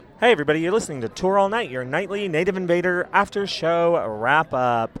Hey everybody, you're listening to Tour All Night, your nightly Native Invader after show wrap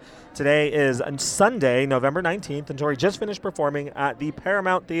up. Today is Sunday, November 19th, and Tori just finished performing at the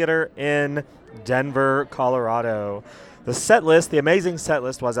Paramount Theater in Denver, Colorado. The amazing set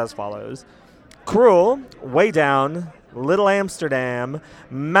list was as follows. Cruel, Way Down, Little Amsterdam,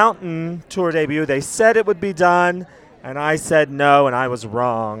 Mountain tour debut. They said it would be done, and I said no, and I was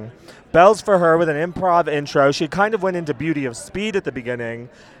wrong. Bells for Her with an improv intro. She kind of went into Beauty of Speed at the beginning,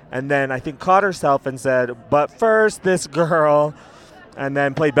 and then I think caught herself and said, but first, this girl, and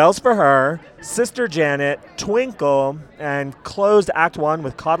then played Bells for Her, Sister Janet, Twinkle, and closed Act 1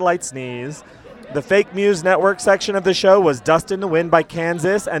 with Caught a Light Sneeze. The Fake Muse Network section of the show was Dust in the Wind by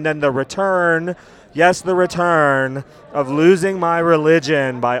Kansas, and then the return, yes, the return of Losing My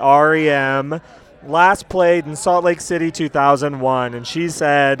Religion by R.E.M. Last played in Salt Lake City 2001, and she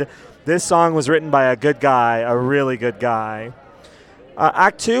said this song was written by a good guy, a really good guy.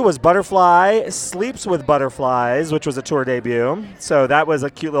 Act 2 was Butterfly Sleeps with Butterflies, which was a tour debut, so that was a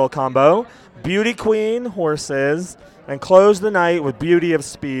cute little combo. Beauty Queen, Horses, and closed the night with Beauty of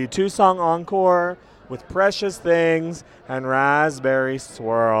Speed, 2-song encore with Precious Things and Raspberry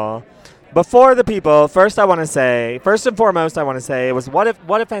Swirl. Before the people, first and foremost, I want to say it was what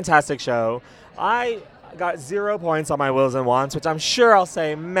a fantastic show. I got 0 points on my wills and wants, which I'm sure I'll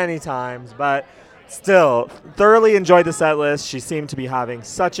say many times, but still, thoroughly enjoyed the set list. She seemed to be having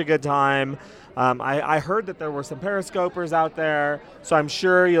such a good time. I heard that there were some Periscopers out there, so I'm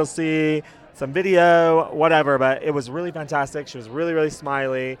sure you'll see some video, whatever, but it was really fantastic. She was really, really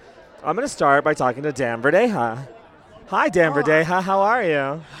smiley. I'm going to start by talking to Dan Verdeja. Hi, Dan Verdeja. How are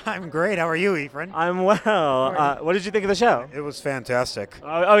you? I'm great. How are you, Ephraim? I'm well. What did you think of the show? It was fantastic.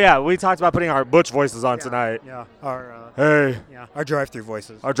 Oh yeah. We talked about putting our Butch voices on tonight. Yeah. Our drive-through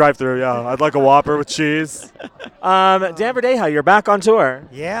voices. Our drive-through, yeah. I'd like a Whopper with cheese. Dan Verdeja, you're back on tour.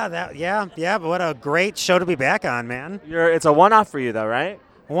 Yeah. But what a great show to be back on, man. It's a one-off for you, though, right?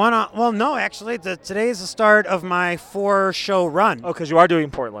 Well, no, actually, today is the start of my 4-show run. Oh, because you are doing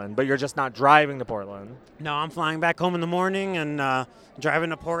Portland, but you're just not driving to Portland. No, I'm flying back home in the morning and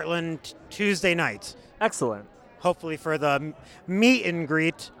driving to Portland Tuesday night. Excellent. Hopefully for the meet and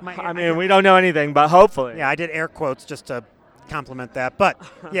greet. We don't know anything, but hopefully. Yeah, I did air quotes just to compliment that. But,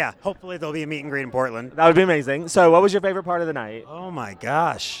 yeah, hopefully there'll be a meet and greet in Portland. That would be amazing. So what was your favorite part of the night? Oh, my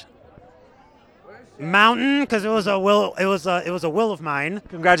gosh. Mountain, because it was a will of mine.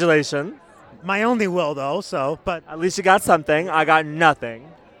 Congratulations. My only will, though. But at least you got something. I got nothing.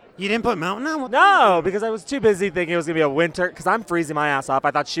 You didn't put Mountain on? No, because I was too busy thinking it was gonna be a winter. Because I'm freezing my ass off.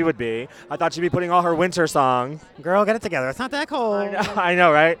 I thought she would be. I thought she'd be putting all her winter songs. Girl, get it together. It's not that cold. I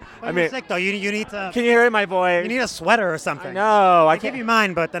know, right? You're sick though. You need to. Can you hear it in my voice? You need a sweater or something. No, I can't. Give you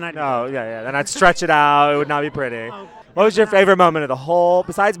mine, but then I. No, yeah. Then I'd stretch it out. It would not be pretty. What was your favorite moment of the whole?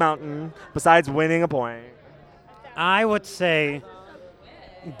 Besides Mountain, besides winning a point. I would say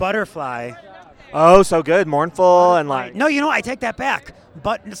Butterfly. Oh, so good. Mournful and like... No, I take that back.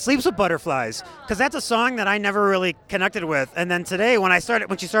 But Sleeps with Butterflies. Because that's a song that I never really connected with. And then today when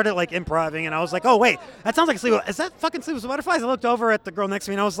she started like improvising and I was like, oh, wait, that sounds like is that fucking Sleeps with Butterflies? I looked over at the girl next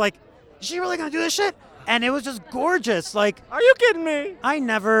to me and I was like, is she really going to do this shit? And it was just gorgeous. Like, are you kidding me? I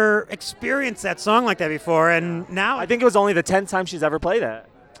never experienced that song like that before. And now... I think it was only the 10th time she's ever played it.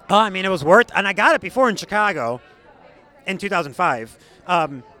 Oh, I mean, it was worth... And I got it before in Chicago. In 2005,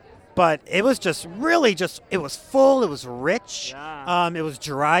 but it was just really it was full, it was rich, it was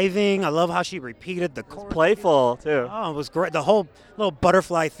driving. I love how she repeated the chorus. Playful, too. Oh, it was great. The whole little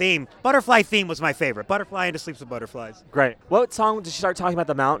butterfly theme. Butterfly theme was my favorite. Butterfly into Sleeps with Butterflies. Great. What song did she start talking about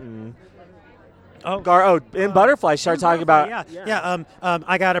the mountain? In Butterfly, she started talking about...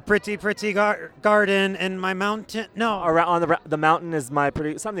 I got a pretty garden in my mountain. No. Around the mountain is my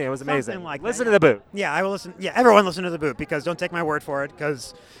pretty... Something. It was amazing. Something like listen to the boot. Yeah, I will listen. Yeah, everyone listen to the boot because don't take my word for it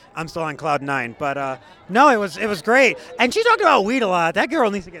because I'm still on cloud 9. But no, it was great. And she talked about weed a lot. That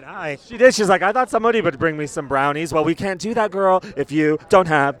girl needs to get high. She did. She's like, I thought somebody would bring me some brownies. Well, we can't do that, girl, if you don't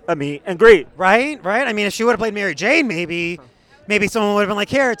have a meet and greet. Right. I mean, if she would have played Mary Jane, maybe someone would have been like,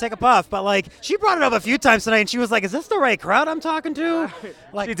 here, take a puff. But, like, she brought it up a few times tonight, and she was like, is this the right crowd I'm talking to?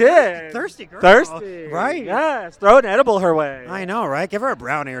 Like, she did. Thirsty girl. Thirsty. Right. Yes. Throw an edible her way. I know, right? Give her a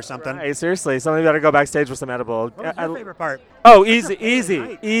brownie or something. Right, seriously. Somebody better go backstage with some edible. What was your favorite part? Oh,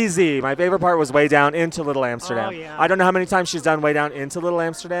 easy. My favorite part was Way Down into Little Amsterdam. Oh, yeah. I don't know how many times she's done Way Down into Little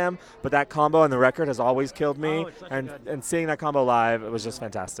Amsterdam, but that combo and the record has always killed me. And seeing that combo live, it was just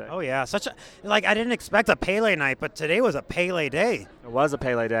fantastic. Oh, yeah. I didn't expect a Pele night, but today was a Pele day. It was a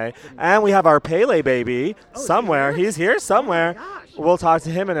Pele day. And we have our Pele baby somewhere. He's here somewhere. We'll talk to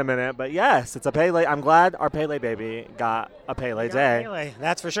him in a minute. But yes, it's a Pele. I'm glad our Pele baby got a Pele day. Pele,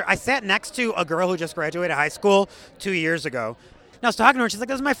 that's for sure. I sat next to a girl who just graduated high school 2 years ago. And I was talking to her, and she's like,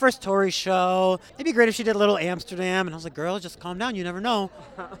 this is my first Tory show. It'd be great if she did a little Amsterdam. And I was like, girl, just calm down. You never know.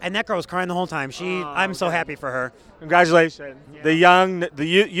 And that girl was crying the whole time. I'm so happy for her. Congratulations. Yeah. The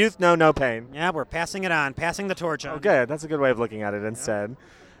youth know no pain. Yeah, we're passing it on, passing the torch on. Oh, good. That's a good way of looking at it instead.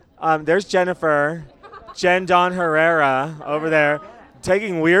 There's Jennifer, Jen Don Herrera over there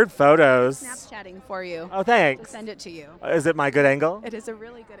taking weird photos. Snapchatting for you. Oh, To thanks. send it to you. Is it my good angle? It is a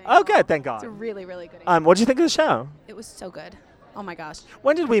really good Oh, good. Thank It's a God. really, really good angle. What did you think of the show? It was so good. Oh my gosh.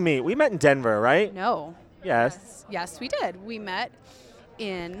 When did we meet? We met in Denver, right? No. Yes. Yes, we did. We met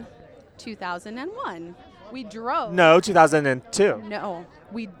in 2001. We drove. No, 2002. No.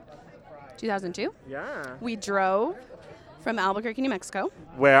 2002? Yeah. We drove from Albuquerque, New Mexico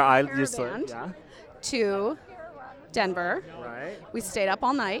Where I used to Caravan. live. Yeah. to Denver. Right. We stayed up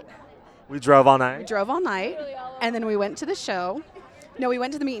all night. We drove all We night. drove all night. And then we went to the show. No, we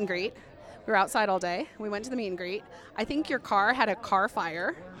went to the meet and greet. We were outside all day. We went to the meet and greet. I think your car had a car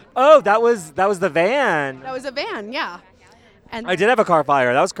fire. Oh, that was the van. That was a van, yeah. And I did have a car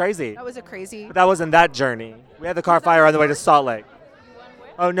fire. That was crazy. that was a crazy. But that wasn't that journey. We had the car fire on the way to Salt Lake.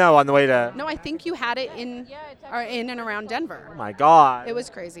 Oh no, on the way to. No, I think you had it in and around Denver. Oh my God. It was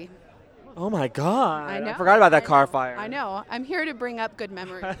crazy. Oh my God. I know. forgot about that car fire. I know. I'm here to bring up good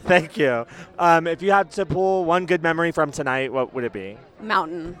memories. Thank you. If you had to pull one good memory from tonight, what would it be?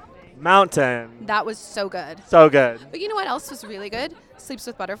 Mountain. Mountain. That was so good. So good. But you know what else was really good? Sleeps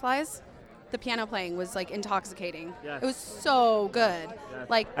with Butterflies. The piano playing was like intoxicating. Yes. It was so good.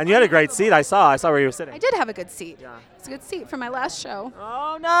 Like And you had a great seat. I saw where you were sitting. I did have a good seat. Yeah. It's a good seat for my last show.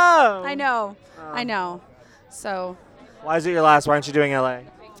 Oh no. I know. Oh. I know. So Why is it your last? Why aren't you doing LA?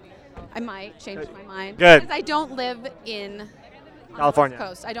 I might change my mind. Good. Because I don't live in California. the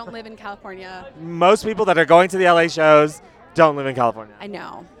West Coast. I don't live in California. Most people that are going to the LA shows don't live in California. I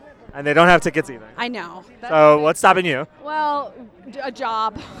know. And they don't have tickets either. I know. So what's stopping you? Well, a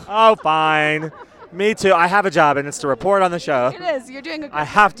job. Oh, fine. Me too. I have a job, and it's to report on the show. It is. You're doing a good I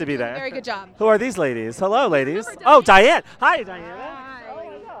have to be doing a there. very good job. Who are these ladies? Hello, ladies. Oh, Diane. Hi, Diane.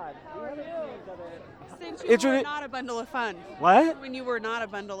 Since you Introdu- were not a bundle of fun. What? When you were not a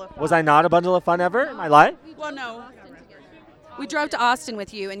bundle of fun. Was I not a bundle of fun ever in my life? Well, no. We drove to Austin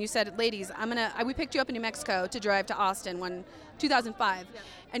with you, and you said, "Ladies, we picked you up in New Mexico to drive to Austin 2005,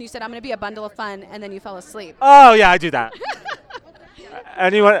 and you said I'm gonna be a bundle of fun, and then you fell asleep. Oh, yeah, I do that.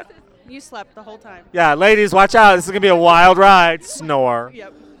 Anyone? You slept the whole time. Yeah, ladies, watch out. This is going to be a wild ride. Snore.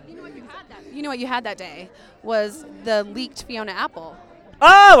 Yep. You know what you had that day was the leaked Fiona Apple.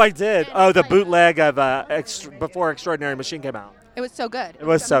 Oh, I did. Oh, the bootleg of before Extraordinary Machine came out. It was so good. It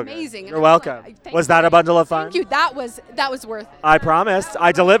was so good. amazing. You're welcome. Was that a bundle of fun? Thank you. That was worth it. I promised.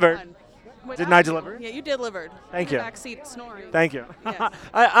 I delivered. Didn't I deliver? Yeah, you delivered. Thank In you. the backseat snoring. Thank you.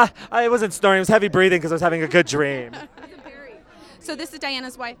 Yes. I wasn't snoring. I was heavy breathing because I was having a good dream. So this is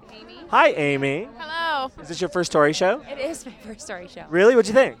Diana's wife, Amy. Hi, Amy. Hello. Is this your first Tory show? It is my first story show. Really? What'd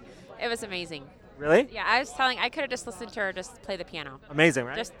you think? It was amazing. Really? Yeah, I was telling, I could have just listened to her just play the piano. Amazing,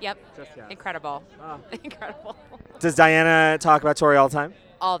 right? Yep. yeah. Incredible. Wow. Incredible. Does Diana talk about Tory all the time?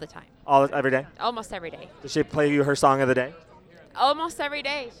 All the time. Every day? Almost every day. Does she play you her song of the day? Almost every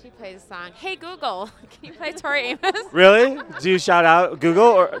day she plays a song. Hey Google, can you play Tori Amos? Really? Do you shout out Google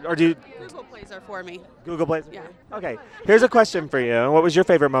or do you Google plays are for me. Google plays? Yeah. Okay. Here's a question for you. What was your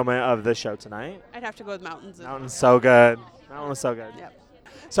favorite moment of the show tonight? I'd have to go with mountains. Mountain's so good. Mountain was so good. Yep.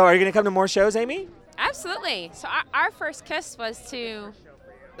 So are you going to come to more shows, Amy? Absolutely. So our first kiss was to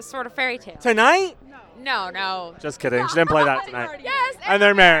the sort of fairy tale. Tonight? No. Just kidding. She didn't play that tonight. Yes. And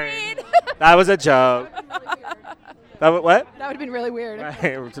they're married. That was a joke. What? That would have been really weird.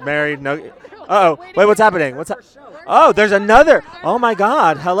 Right. Married. No. Uh-oh. Wait, what's happening? Oh, there's another. Oh, my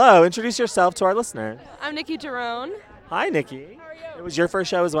God. Hello. Introduce yourself to our listener. I'm Nikki Jerome. Hi, Nikki. It was your first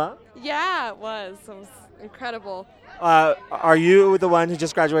show as well? Yeah, it was. It was incredible. Are you the one who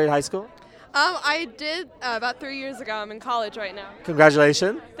just graduated high school? I did about 3 years ago. I'm in college right now.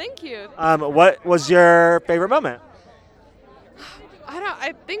 Congratulations. Thank you. What was your favorite moment?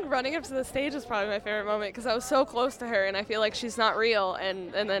 I think running up to the stage is probably my favorite moment because I was so close to her and I feel like she's not real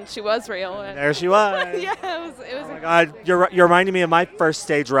and then she was real. And There she was. yeah, it was. Oh my God, you're reminding me of my first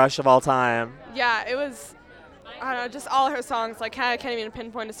stage rush of all time. Yeah, it was. I don't know, just all her songs. Like I can't even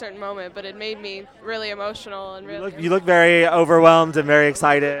pinpoint a certain moment, but it made me really emotional and really. You look very overwhelmed and very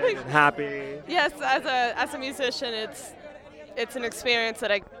excited and happy. Yes, as a musician, it's an experience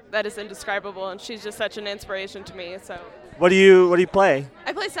that is indescribable, and she's just such an inspiration to me. So What do you play?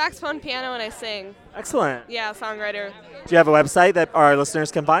 I play saxophone, piano, and I sing. Excellent. Yeah, songwriter. Do you have a website that our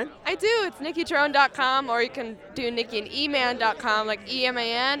listeners can find? I do. It's NikkiTerone.com, or you can do NikkiandEman.com, like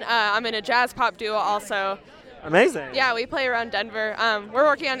E-M-A-N. I'm in a jazz pop duo also. Amazing. Yeah, we play around Denver. We're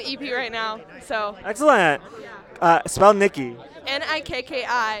working on an EP right now, so Excellent. Spell Nikki. Nikki.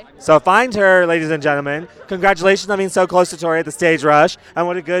 So find her, ladies and gentlemen. Congratulations on being so close to Tori at the Stage Rush, and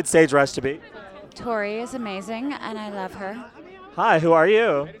what a good Stage Rush to be. Tori is amazing, and I love her. Hi, who are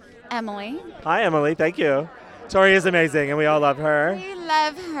you? Emily. Hi, Emily. Thank you. Tori is amazing, and we all love her. We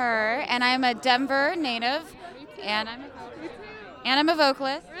love her, and I'm a Denver native, and I'm a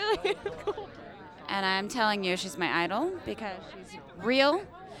vocalist. Really? And I'm telling you, she's my idol because she's real,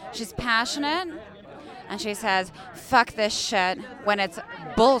 she's passionate, and she says, fuck this shit when it's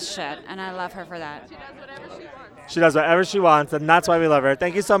bullshit, and I love her for that. She does whatever she wants, and that's why we love her.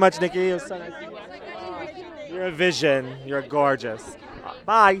 Thank you so much, Nikki. It was so nice. You're a vision. You're gorgeous.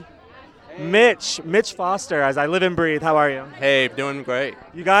 Bye. Mitch Foster, as I live and breathe. How are you? Hey, doing great.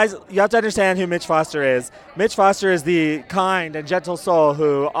 You guys, you have to understand who Mitch Foster is. Mitch Foster is the kind and gentle soul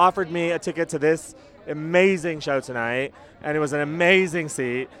who offered me a ticket to this amazing show tonight, and it was an amazing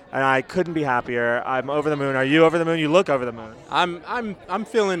seat, and I couldn't be happier. I'm over the moon. Are you over the moon? You look over the moon. I'm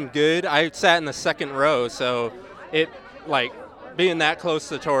feeling good. I sat in the second row, so it like being that close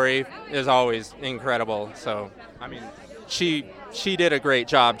to Tori is always incredible. So I mean, she did a great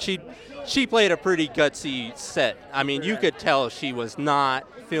job. She played a pretty gutsy set. I mean, you could tell she was not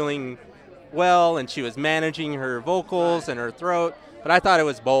feeling well, and she was managing her vocals and her throat. But I thought it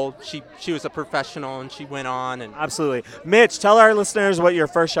was bold. She was a professional, and she went on. And Absolutely. Mitch, tell our listeners what your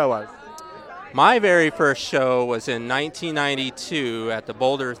first show was. my very first show was in 1992 at the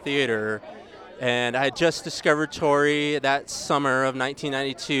Boulder Theater, and I had just discovered Tori that summer of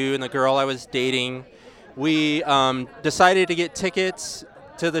 1992, and the girl I was dating. We decided to get tickets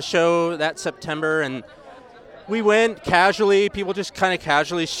to the show that September, and we went casually. People just kind of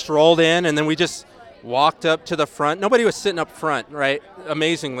casually strolled in, and then we just walked up to the front. Nobody was sitting up front, right?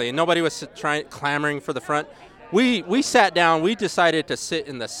 Amazingly, nobody was clamoring for the front. We sat down. We decided to sit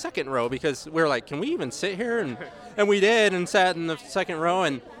in the second row because we were like, can we even sit here? And we did, and sat in the second row,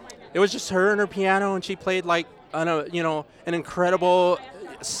 and it was just her and her piano, and she played like an incredible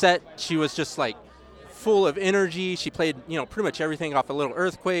set. She was just like full of energy. She played pretty much everything off of Little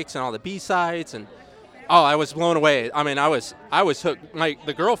Earthquakes and all the B-sides, and I was blown away. I mean, I was hooked. My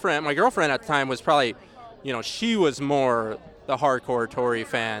girlfriend at the time was probably, she was more the hardcore Tori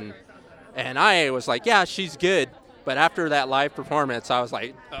fan, and I was like, yeah, she's good. But after that live performance, I was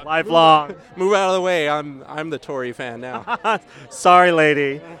like, lifelong. Move out of the way. I'm the Tori fan now. Sorry,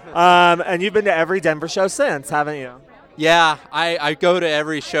 lady. And you've been to every Denver show since, haven't you? Yeah, I go to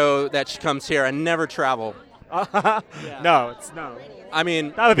every show that she comes here. I never travel. No. I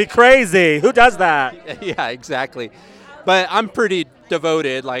mean, that would be crazy. Who does that? Yeah, exactly. But I'm pretty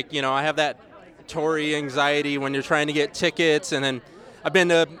devoted. Like, I have that Tori anxiety when you're trying to get tickets, and then I've been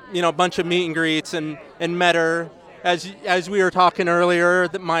to a bunch of meet and greets and met her. As we were talking earlier,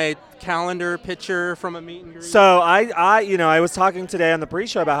 my calendar picture from a meet and greet. So I was talking today on the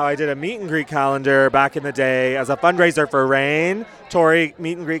pre-show about how I did a meet and greet calendar back in the day as a fundraiser for RAIN, Tori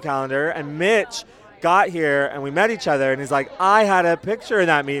meet and greet calendar, and Mitch got here and we met each other, and he's like, I had a picture in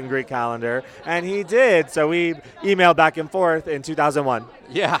that meet and greet calendar, and he did. So we emailed back and forth in 2001.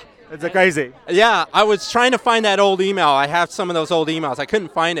 Yeah. It's crazy. Yeah, I was trying to find that old email. I have some of those old emails. I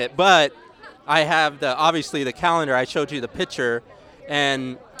couldn't find it, but I have obviously the calendar. I showed you the picture,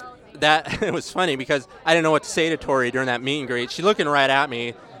 and that it was funny because I didn't know what to say to Tori during that meet and greet. She's looking right at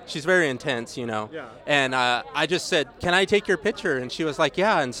me. She's very intense, Yeah. And I just said, can I take your picture? And she was like,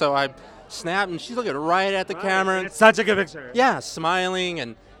 yeah. And so I snapped, and she's looking right at the camera. It's such a good picture. Yeah, smiling,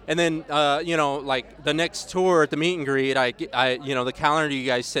 and then like the next tour at the meet and greet, I the calendar you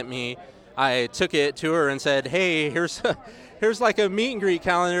guys sent me, I took it to her and said, hey, here's like a meet and greet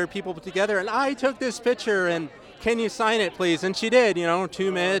calendar people put together, and I took this picture, and can you sign it, please? And she did,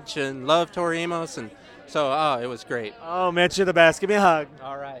 to Mitch and love Tori Amos, and so it was great. Oh, Mitch, you're the best. Give me a hug.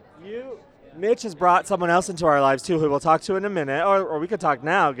 All right. Mitch has brought someone else into our lives, too, who we'll talk to in a minute, or we could talk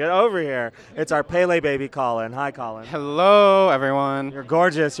now. Get over here. It's our Pele baby, Colin. Hi, Colin. Hello, everyone. You're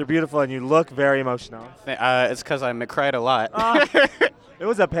gorgeous, you're beautiful, and you look very emotional. It's because I cried a lot. It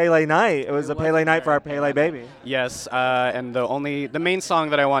was a Pele night. It was a Pele night for our Pele baby. Yes, and the main song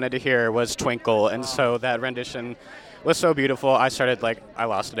that I wanted to hear was Twinkle, and so that rendition was so beautiful. I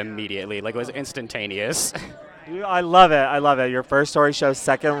lost it immediately. It was instantaneous. I love it. Your first Tori show,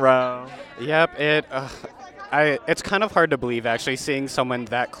 second row. Yep, it's kind of hard to believe actually seeing someone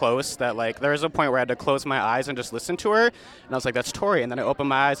that close that like there was a point where I had to close my eyes and just listen to her, and I was like, that's Tori, and then I opened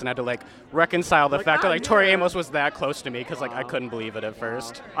my eyes and I had to like reconcile the fact that like Tori Amos was that close to me because like I couldn't believe it at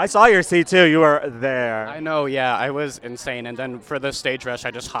first. I saw your seat too. You were there. I know, yeah, I was insane, and then for the stage rush,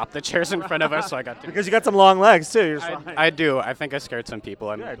 I just hopped the chairs in front of us, so I got to. Because you got some long legs too. You're just fine. I do. I think I scared some people.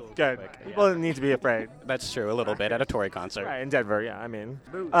 I'm Good. People need to be afraid. That's true, a little bit at a Tory concert. Right, in Denver, yeah. I mean,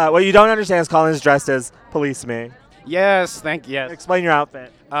 what you don't understand is Colin's dressed as Police Me. Yes. Explain your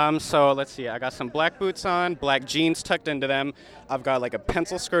outfit. So let's see. I got some black boots on, black jeans tucked into them. I've got like a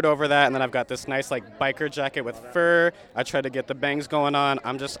pencil skirt over that, and then I've got this nice like biker jacket with fur. I try to get the bangs going on.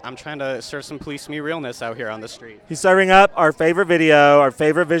 I'm trying to serve some Police Me realness out here on the street. He's serving up our favorite video, our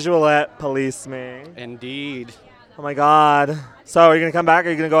favorite visualette, Police Me. Indeed. Oh my God. So are you gonna come back? Are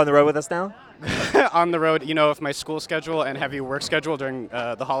you gonna go on the road with us now? On the road, if my school schedule and heavy work schedule during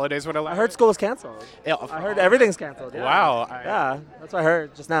the holidays would allow. I heard school was canceled. Yeah, I heard everything's canceled. Yeah. Wow. Yeah, that's what I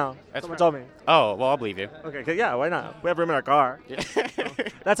heard just now. Someone told me. Oh, well, I'll believe you. Okay, yeah, why not? We have room in our car.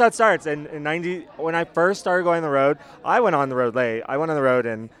 That's how it starts. In 90, when I first started going on the road, I went on the road late. I went on the road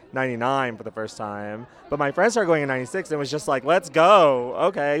in 99 for the first time. But my friends started going in 96 and it was just like, let's go.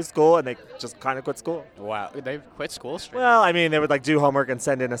 Okay, school. And they just kind of quit school. Wow. They've quit school straight? Well, I mean, they would like do homework and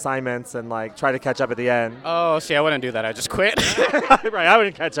send in assignments and like try to catch up at the end. Oh, see, I wouldn't do that. I just quit. Right, I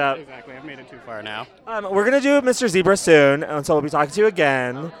wouldn't catch up. Exactly. I've made it too far now. We're going to do Mr. Zebra soon. And so we'll be talking to you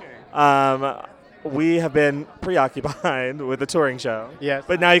again. Okay. We have been preoccupied with the touring show. Yes.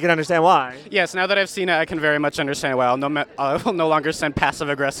 But now you can understand why. Yes, now that I've seen it, I can very much understand why I'll no longer send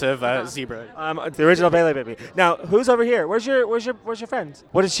passive-aggressive Zebra. The original Bailey Baby. Now, who's over here? Where's your friend?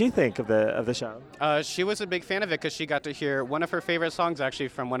 What did she think of the show? She was a big fan of it because she got to hear one of her favorite songs actually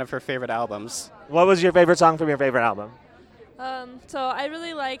from one of her favorite albums. What was your favorite song from your favorite album? So I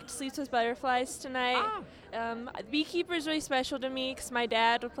really liked Sleeps with Butterflies tonight. Beekeeper is really special to me because my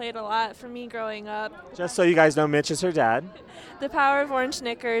dad would play it a lot for me growing up. Just so you guys know, Mitch is her dad. The Power of Orange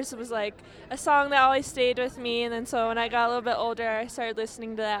Knickers was like a song that always stayed with me, and then so when I got a little bit older, I started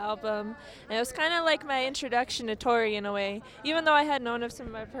listening to that album, and it was kind of like my introduction to Tori in a way, even though I had known of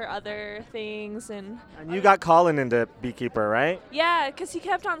some of her other things. And you got Colin into Beekeeper, right? Yeah, because he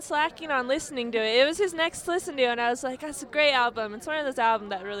kept on slacking on listening to it. It was his next listen to, and I was like, that's a great album. It's one of those albums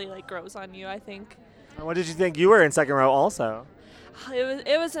that really like grows on you, I think. And what did you think? You were in second row also.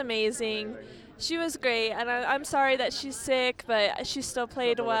 It was amazing. She was great, and I'm sorry that she's sick, but she still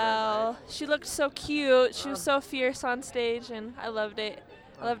played well. She looked so cute. She was so fierce on stage, and I loved it.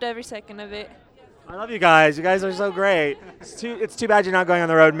 I loved every second of it. I love you guys. You guys are so great. It's too bad you're not going on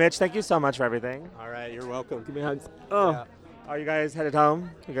the road, Mitch. Thank you so much for everything. All right, you're welcome. Give me hugs. Oh, yeah. Are you guys headed home?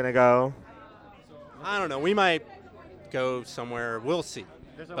 You're gonna go? I don't know. We might go somewhere. We'll see.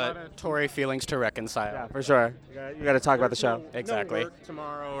 There's a lot of Tory feelings to reconcile. Yeah, for sure. You got to talk about the show. Exactly. No work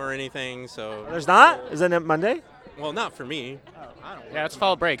tomorrow or anything, so. There's not? Isn't it Monday? Well, not for me. Yeah, it's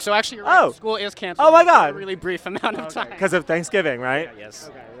fall break. So actually, school is canceled. Oh my God! For a really brief amount of time. Because of Thanksgiving, right? Yeah, yes.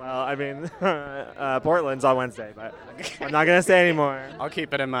 Okay. Well, I mean, Portland's on Wednesday, but I'm not gonna say anymore. I'll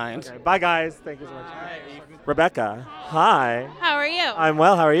keep it in mind. Okay. Bye, guys. Thank you so much. Rebecca, hi. How are you? I'm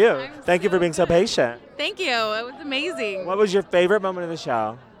well. How are you? Thank you for being so patient. Thank you. It was amazing. What was your favorite moment of the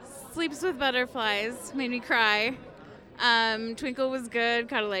show? Sleeps with Butterflies made me cry. Twinkle was good.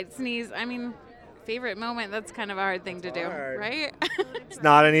 Caught a light sneeze. I mean, favorite moment, that's kind of a hard thing to do, right? It's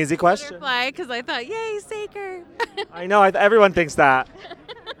not an easy question. Butterfly, because I thought, yay, Saker. I know. Everyone thinks that.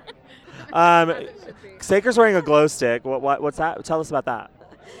 Saker's wearing a glow stick. What's that? Tell us about that.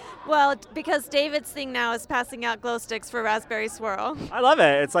 Well, because David's thing now is passing out glow sticks for Raspberry Swirl. I love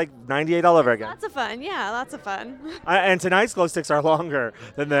it. It's like 98 all over again. Lots of fun. Yeah, lots of fun. And tonight's glow sticks are longer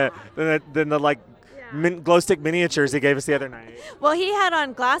than the like glow stick miniatures he gave us the other night. Well, he had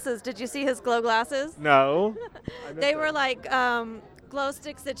on glasses. Did you see his glow glasses? No. They were like glow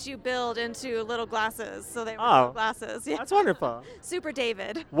sticks that you build into little glasses. So they were glow glasses. Yeah. That's wonderful. Super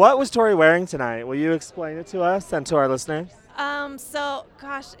David. What was Tori wearing tonight? Will you explain it to us and to our listeners? So,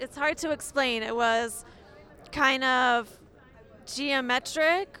 gosh, it's hard to explain. It was kind of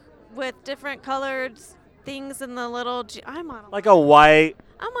geometric with different colored things in the little. I'm on like a white.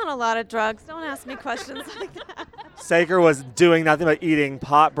 I'm on a lot of drugs. Don't ask me questions like that. Saker was doing nothing but eating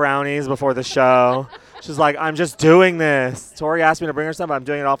pot brownies before the show. She's like, I'm just doing this. Tori asked me to bring her some, but I'm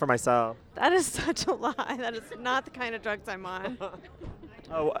doing it all for myself. That is such a lie. That is not the kind of drugs I'm on.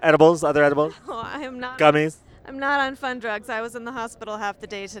 Oh, edibles? Other edibles? Oh, I am not. Gummies? I'm not on fun drugs. I was in the hospital half the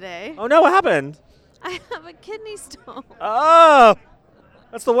day today. Oh, no, what happened? I have a kidney stone. Oh,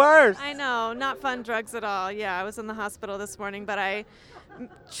 that's the worst. I know, not fun drugs at all. Yeah, I was in the hospital this morning, but I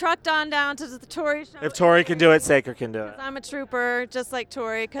trucked on down to the Tori show. If Tori can do it, Saker can do it. I'm a trooper, just like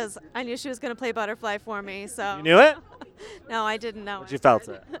Tori, because I knew she was going to play Butterfly for me. So You knew it? No, I didn't know. But you felt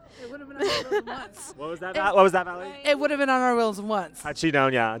it. It would have been on our wheels once. What was that? What was that, Valerie? It would have been on our wheels once. Had she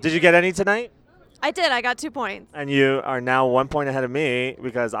known, yeah. Did you get any tonight? I did. I got 2 points. And you are now 1 point ahead of me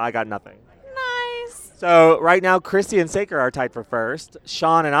because I got nothing. Nice. So right now, Christy and Saker are tied for first.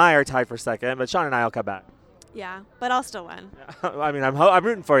 Sean and I are tied for second, but Sean and I will come back. Yeah, but I'll still win. I mean, I'm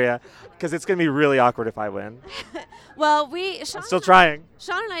rooting for you because it's going to be really awkward if I win. Well, I'm still trying.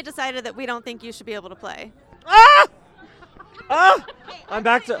 Sean and I decided that we don't think you should be able to play. I'm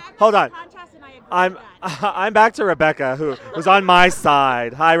back to. Hold on. I'm back to Rebecca, who was on my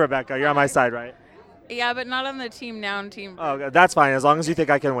side. Hi, Rebecca. You're on my side, right? Yeah, but not on the team now and team. Oh, that's fine as long as you think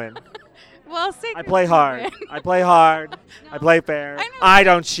I can win. Well, Saker I play can hard. win. I play hard. I play fair. I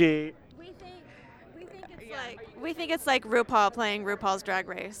don't cheat. We think it's like RuPaul playing RuPaul's Drag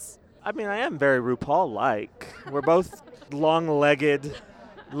Race. I mean, I am very RuPaul-like. We're both long-legged,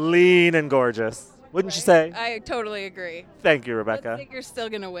 lean, and gorgeous. Wouldn't you say? I totally agree. Thank you, Rebecca. But Saker's still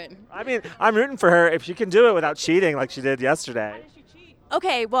gonna win. I mean, I'm rooting for her if she can do it without cheating like she did yesterday.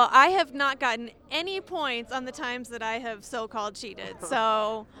 Okay, well, I have not gotten any points on the times that I have so-called cheated,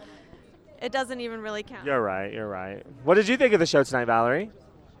 so it doesn't even really count. You're right. You're right. What did you think of the show tonight, Valerie?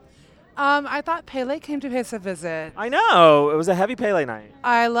 I thought Pele came to pay us a visit. I know. It was a heavy Pele night.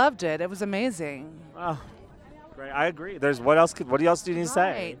 I loved it. It was amazing. Oh, great. I agree. What else do you need to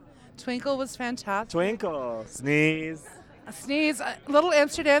say? Twinkle was fantastic. Twinkle. Sneeze. Sneeze. Little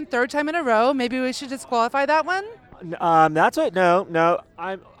Amsterdam, third time in a row. Maybe we should disqualify that one? That's what. No.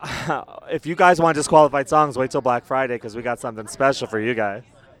 I'm. If you guys want disqualified songs, wait till Black Friday because we got something special for you guys.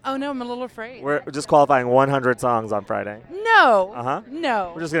 Oh, no, I'm a little afraid. We're disqualifying 100 songs on Friday. No. Uh-huh.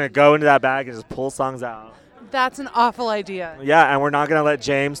 No. We're just going to go into that bag and just pull songs out. That's an awful idea. Yeah, and we're not going to let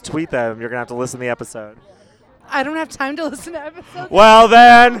James tweet them. You're going to have to listen to the episode. I don't have time to listen to episodes. Well,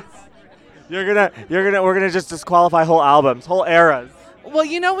 then, we're going to just disqualify whole albums, whole eras. Well,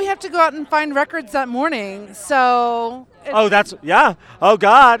 we have to go out and find records that morning, so... Yeah. Oh,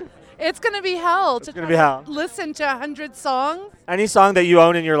 God. It's going to be hell hell. Listen to 100 songs. Any song that you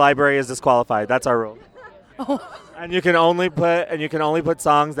own in your library is disqualified. That's our rule. And you can only put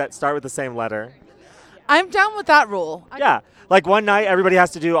songs that start with the same letter. I'm down with that rule. Yeah. Like one night, everybody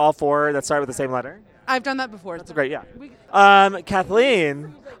has to do all 4 that start with the same letter. I've done that before. That's great, yeah.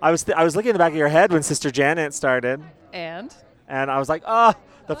 Kathleen, I was looking in the back of your head when Sister Janet started. And I was like, oh,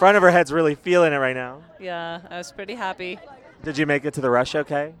 the front of her head's really feeling it right now. yeah, I was pretty happy. Did you make it to the rush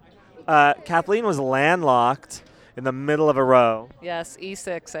okay? Kathleen was landlocked in the middle of a row. Yes,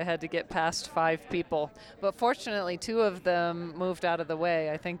 E6, I had to get past 5 people. But fortunately, 2 of them moved out of the way.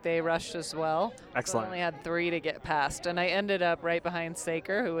 I think they rushed as well. Excellent. So I only had 3 to get past. And I ended up right behind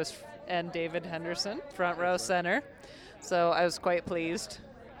Saker, and David Henderson, front row center. So I was quite pleased.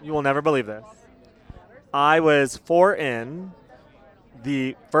 You will never believe this. I was 4 in.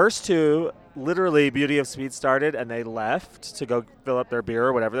 The first 2, literally Beauty of Speed started, and they left to go fill up their beer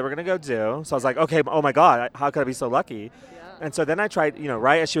or whatever they were going to go do. So I was like, okay, oh my God, how could I be so lucky? Yeah. And so then I tried,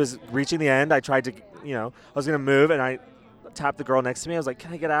 right as she was reaching the end, I tried to, I was going to move, and I tapped the girl next to me. I was like,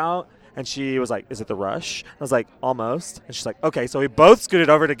 can I get out? And she was like, is it the rush? I was like, almost. And she's like, okay. So we both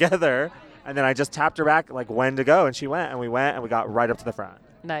scooted over together, and then I just tapped her back, like, when to go. And she went, and we got right up to the front.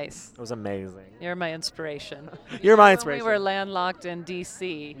 Nice. It was amazing. You're my inspiration. You're my inspiration. When we were landlocked in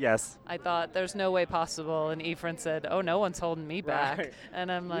D.C., yes, I thought there's no way possible, and Ephraim said, oh, no one's holding me back. Right.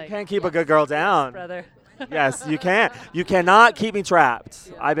 And I'm like, you can't keep a good girl down. Brother. Yes, you can't. You cannot keep me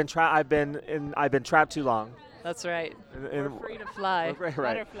trapped. Yeah. I've been trapped too long. That's right. We're free to fly. Right.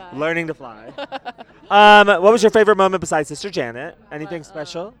 Butterfly. Learning to fly. What was your favorite moment besides Sister Janet? Anything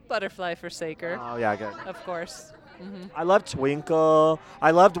special? Butterfly for Saker. Oh, yeah, good. Of course. Mm-hmm. I loved Twinkle.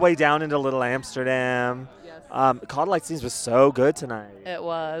 I loved Way Down into Little Amsterdam. Yes. Caught Light Scenes was so good tonight. It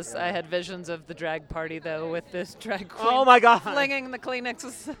was. I had visions of the drag party, though, with this drag queen. Oh, my God. Flinging the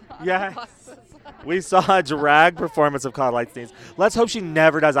Kleenexes. Yeah. We saw a drag performance of Caught Light Scenes. Let's hope she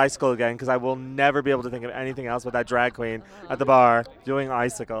never does Icicle again, because I will never be able to think of anything else but that drag queen at the bar doing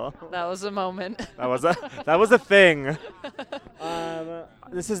Icicle. That was a moment. That was a thing.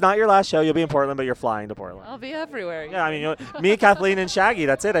 This is not your last show. You'll be in Portland, but you're flying to Portland. I'll be everywhere. Yeah, I mean, me, Kathleen, and Shaggy.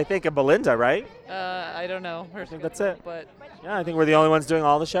 That's it, I think, and Belinda, right? I don't know. I think that's it. But yeah, I think we're the only ones doing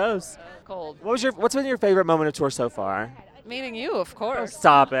all the shows. Cold. What's been your favorite moment of tour so far? Meeting you, of course. Oh,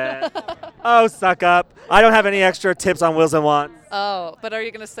 stop it. Oh, suck up. I don't have any extra tips on Wheels and Wands. Oh, but are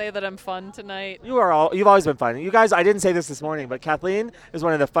you going to say that I'm fun tonight? You've always been fun. You guys, I didn't say this morning, but Kathleen is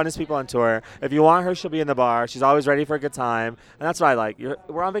one of the funnest people on tour. If you want her, she'll be in the bar. She's always ready for a good time, and that's what I like.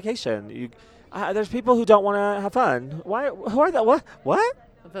 We're on vacation. There's people who don't want to have fun. Why? Who are that? What?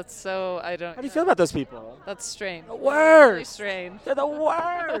 That's so, I don't. How do you feel about those people? That's strange. The worst. Really strange. They're the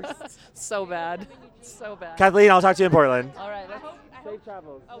worst. So bad. So bad. Kathleen, I'll talk to you in Portland. All right. Safe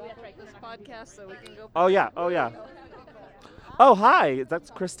travels. Oh, that's right. This podcast, so we can go. Oh, yeah. Oh, hi.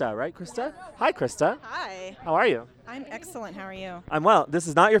 That's Krista, right, Krista? Hi, Krista. Hi. How are you? I'm excellent. How are you? I'm well. This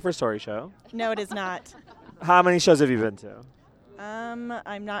is not your first Tori show. No, it is not. How many shows have you been to?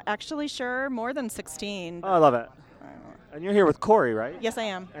 I'm not actually sure. More than 16. Oh, I love it. And you're here with Corey, right? Yes, I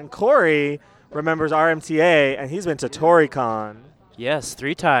am. And Corey remembers RMTA, and he's been to ToriCon. Yes,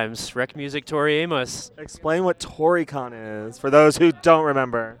 3 times. Rec Music, Tori Amos. Explain what ToriCon is for those who don't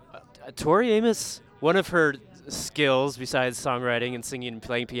remember. Tori Amos, one of her skills besides songwriting and singing and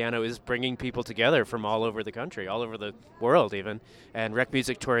playing piano is bringing people together from all over the country, all over the world even. And Rec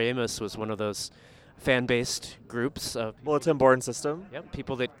Music, Tori Amos was one of those fan-based groups of bulletin board system. Yep,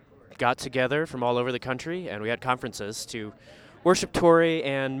 people that got together from all over the country, and we had conferences to worship Tori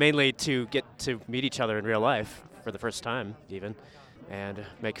and mainly to get to meet each other in real life for the first time even, and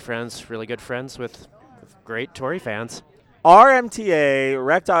make friends, really good friends with great Tori fans. RMTA,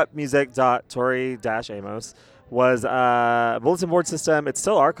 rec.music.tori-amos, was a bulletin board system. It's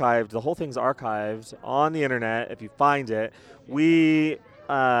still archived. The whole thing's archived on the internet if you find it. We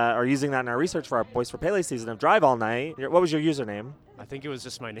are using that in our research for our Boys for Pele season of Drive All Night. What was your username? I think it was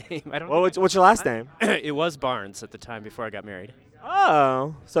just my name. I don't. What's your last name? It was Barnes at the time before I got married.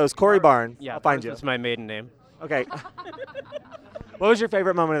 Oh, so it's Corey Barnes. Yeah, I'll find you. That's my maiden name. Okay. What was your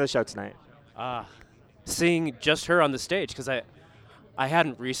favorite moment of the show tonight? Seeing just her on the stage, because I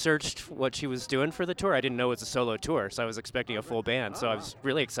hadn't researched what she was doing for the tour. I didn't know it was a solo tour, so I was expecting a full band. So I was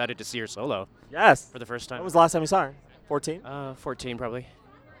really excited to see her solo. Yes. For the first time. When was the last time you saw her? 14? 14 probably.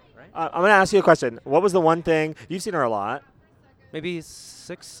 I'm going to ask you a question. What was the one thing, you've seen her a lot. Maybe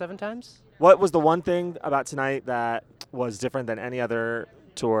 6, 7 times. What was the one thing about tonight that was different than any other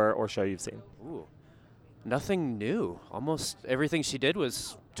tour or show you've seen? Ooh, nothing new. Almost everything she did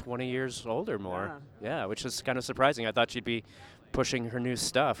was 20 years old or more. Yeah, which is kind of surprising. I thought she'd be pushing her new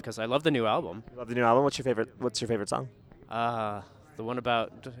stuff because I love the new album. You love the new album? What's your favorite song? The one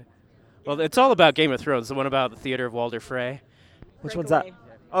about, well, it's all about Game of Thrones. The one about the Theater of Walder Frey. Which one's that?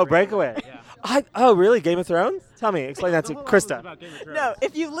 Oh, Breakaway. Oh, really? Game of Thrones? Tell me. Explain that to Krista. No,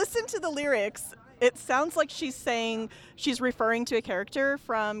 if you listen to the lyrics, it sounds like she's referring to a character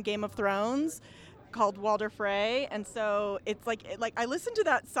from Game of Thrones called Walder Frey, and so it's like I listened to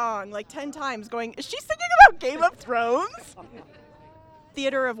that song like 10 times going, is she singing about Game of Thrones?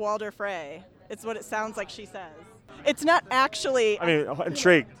 Theater of Walder Frey. It's what it sounds like she says. It's not actually... I mean,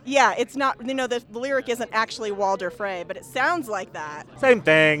 intrigued. Yeah, it's not, the lyric isn't actually Walder Frey, but it sounds like that. Same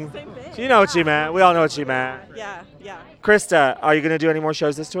thing. You know what she meant. We all know what she meant. Yeah. Krista, are you going to do any more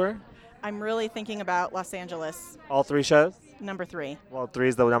shows this tour? I'm really thinking about Los Angeles. All 3 shows? Number 3. Well, 3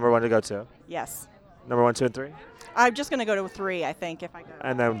 is the number 1 to go to. Yes. Number 1, 2, and 3? I'm just going to go to 3, I think, if I go.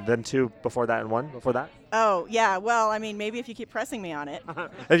 And then 2 before that and 1 before that? Oh, yeah. Well, I mean, maybe if you keep pressing me on it.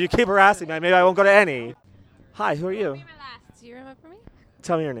 If you keep harassing me, maybe I won't go to any. Hi, who are you? Do you remember me?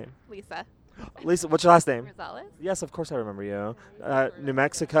 Tell me your name. Lisa. Lisa, what's your last name? Rosales. Yes, of course I remember you. New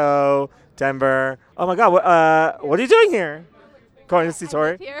Mexico, Denver. Oh my God, what are you doing here? Going to see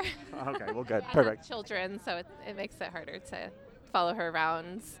Tori? Here. Okay, well, good, Yeah, I have perfect. children, so it makes it harder to follow her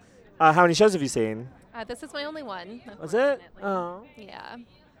around. How many shows have you seen? This is my only one. Was it? unfortunately. Oh. Yeah.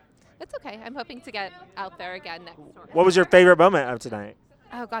 It's okay. I'm hoping to get out there again next tour. What was your favorite moment of tonight?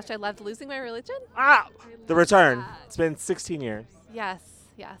 Oh gosh, I loved Losing My Religion. The Return. It's been 16 years. Yes.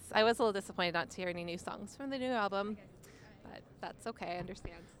 I was a little disappointed not to hear any new songs from the new album, but that's okay. I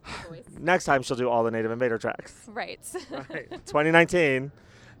understand the voice. Next time she'll do all the Native Invader tracks. Right. 2019.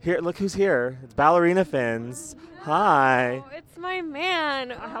 Here, look who's here. It's Ballerina Fins. Hi. Oh, it's my man.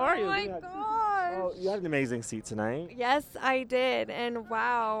 How are you? Oh my gosh. Oh, you had an amazing seat tonight. Yes, I did. And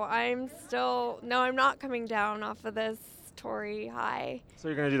wow, I'm not coming down off of this Tori high. So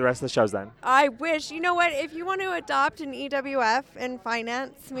you're going to do the rest of the shows then? I wish. You know what? If you want to adopt an EWF and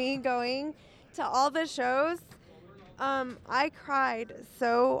finance me going to all the shows, I cried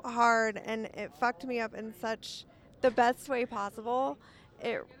so hard and it fucked me up in such the best way possible.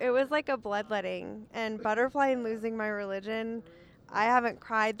 It was like a bloodletting. And Butterfly and Losing My Religion, I haven't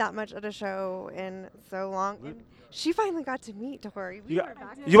cried that much at a show in so long. And she finally got to meet Tori.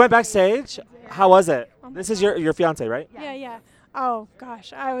 You went backstage? How was it? This is your fiance, right? Yeah. Oh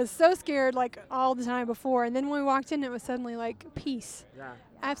gosh, I was so scared like all the time before, and then when we walked in, it was suddenly like peace. Yeah.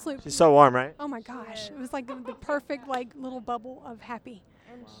 Absolute. She's peace. so warm, right? Oh my gosh, it was like the perfect like little bubble of happy.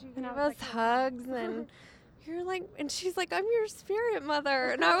 And she And I gave was us like, hugs, and you're like, and she's like, I'm your spirit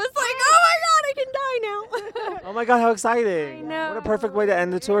mother, and I was like, oh my god, I can die now. Oh my God, how exciting! I know. What a perfect way to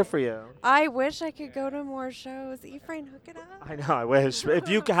end the tour for you. I wish I could go to more shows. Ephraim, hook it up. I know. I wish. If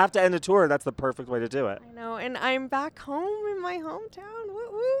you have to end a tour, that's the perfect way to do it. I know, and I'm back home in my hometown.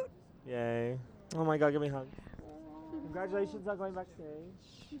 Woot woot. Yay! Oh my God, give me a hug. Congratulations on going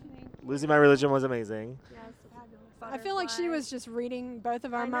backstage. Losing My Religion was amazing. I feel like she was just reading both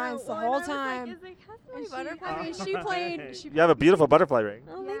of our I know, minds the well, and whole I was like, time. is it 'cause my And she- butterfly I mean, ring? she played. You have a beautiful butterfly ring.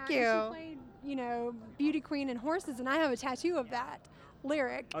 Oh, Yeah, thank and you. She played, you know, Beauty Queen and Horses, and I have a tattoo of that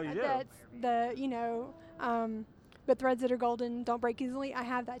lyric. Oh, you do? That's the, you know, but threads that are golden don't break easily. I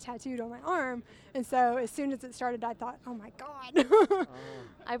have that tattooed on my arm, and so as soon as it started, I thought, oh my God.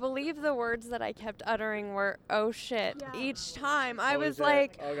 I believe the words that I kept uttering were "oh shit" each time. I was shit.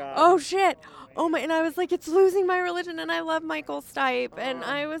 like, Oh, God. "Oh shit, oh my," and I was like, "It's Losing My Religion," and I love Michael Stipe, and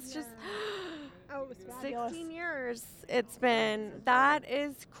I was just Oh, it was fabulous. 16 years. It's been. That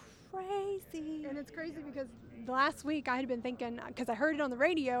is crazy. And it's crazy because last week I had been thinking, because I heard it on the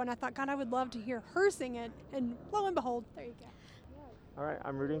radio, and I thought, God, I would love to hear her sing it, and lo and behold, there you go. All right,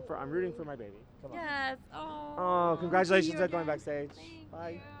 I'm rooting for my baby. Come on. Yes. Oh. Oh, congratulations on going backstage.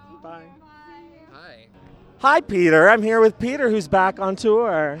 Bye. Bye. Hi. Hi, Peter. I'm here with Peter, who's back on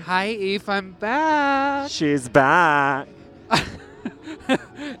tour. Hi, Eve. I'm back. She's back.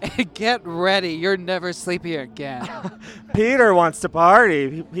 Get ready. You're never sleepy again. Peter wants to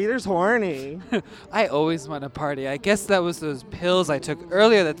party. Peter's horny. I always want to party. I guess that was those pills I took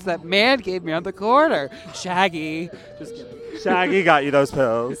earlier that man gave me on the corner. Shaggy. Just kidding. Shaggy got you those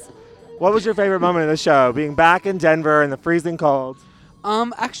pills. What was your favorite moment of the show? Being back in Denver in the freezing cold.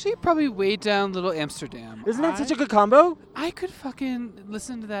 Actually, probably way down Little Amsterdam. Isn't that such a good combo? I could fucking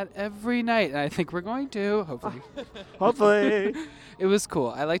listen to that every night, and I think we're going to, hopefully. Hopefully. It was cool.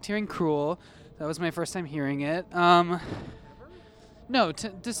 I liked hearing Cruel. That was my first time hearing it. No,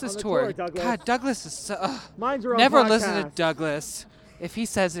 this is the tour. tour, Douglas. God, Douglas is so... Mine's your own Never listen to podcast. Douglas. If he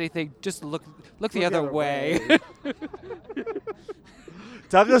says anything, just look the other way.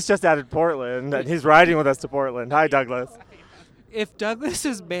 Douglas just added Portland, and he's riding with us to Portland. Hi, Douglas. If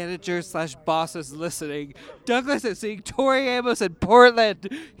Douglas's manager / boss is listening, Douglas is seeing Tori Amos in Portland.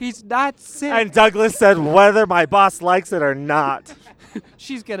 He's not sick. And Douglas said whether my boss likes it or not.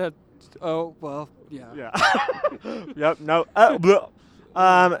 She's gonna... Oh, well, yeah. Yeah. Yep, no.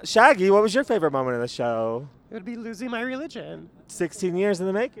 Shaggy, what was your favorite moment of the show? It would be Losing My Religion. 16 years in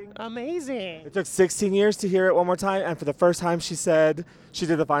the making. Amazing. It took 16 years to hear it one more time, and for the first time she said she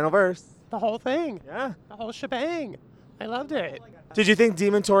did the final verse. The whole thing. Yeah. The whole shebang. I loved it. Did you think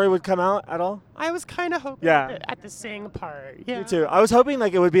Demon Tori would come out at all? I was kind of hoping Yeah. at the sing part. Yeah. Me too. I was hoping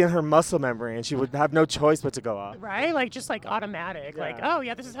like it would be in her muscle memory and she would have no choice but to go off. Right? Like, just like automatic. Like, oh,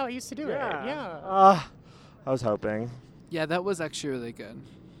 yeah, this is how I used to do it. Yeah. I was hoping. Yeah, that was actually really good.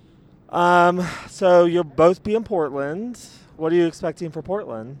 So you'll both be in Portland. What are you expecting for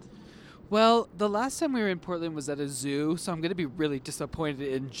Portland? Well, the last time we were in Portland was at a zoo, so I'm going to be really disappointed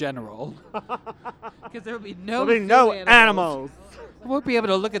in general. Because there will be no There'll be zoo no animals. I won't be able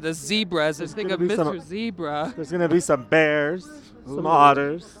to look at the zebras and think of gonna be Mr. some- Zebra. There's going to be some bears, some Ooh.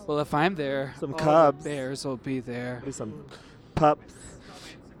 otters, Well, if I'm there, some all the cubs. bears will be there. Maybe some pups.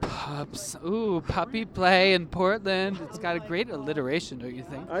 Pups. Ooh, puppy play in Portland. It's got a great alliteration, don't you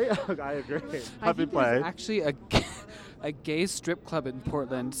think? I agree. I Puppy think play. there's actually a gay strip club in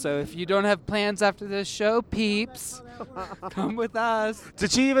Portland. So if you don't have plans after this show, peeps, come with us.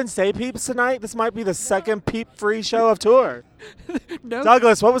 Did she even say peeps tonight? This might be the second peep-free show of tour. No.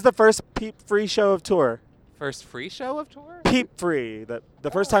 Douglas, what was the first peep-free show of tour? First free show of tour? Peep-free.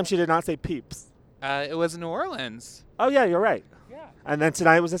 The first time she did not say peeps. It was New Orleans. Oh, yeah, you're right. Yeah. And then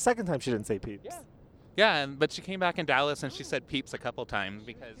tonight was the second time she didn't say peeps. Yeah, but she came back in Dallas and she said peeps a couple times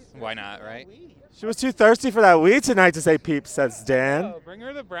because why not, right? She was too thirsty for that weed tonight to say peeps, says Dan. Oh, bring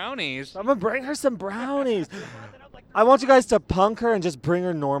her the brownies. I'm going to bring her some brownies. I want you guys to punk her and just bring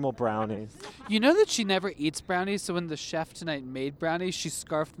her normal brownies. You know that she never eats brownies, so when the chef tonight made brownies, she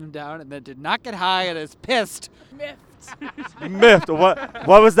scarfed them down and then did not get high and is pissed. Miffed. What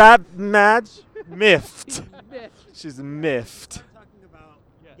was that, Madge? Miffed. She's miffed.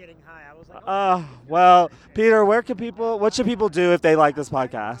 Getting high. I was like, Well, Peter, what should people do if they like this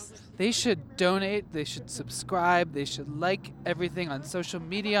podcast? They should donate, they should subscribe, they should like everything on social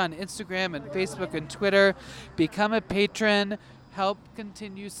media, on Instagram and Facebook and Twitter, become a patron, help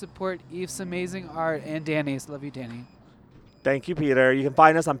continue support Eve's amazing art and Danny's. Love you, Danny. Thank you, Peter. You can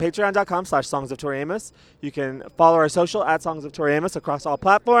find us on patreon.com/Songs of Tori Amos. You can follow our social at Songs of Tori Amos across all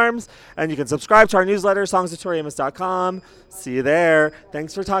platforms. And you can subscribe to our newsletter, songsoftoriamos.com. See you there.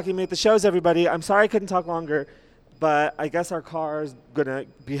 Thanks for talking to me at the shows, everybody. I'm sorry I couldn't talk longer, but I guess our car is going to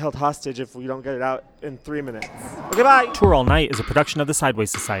be held hostage if we don't get it out in 3 minutes. Okay, bye. Tour All Night is a production of the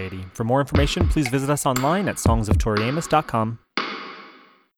Sideways Society. For more information, please visit us online at songsoftoriamos.com.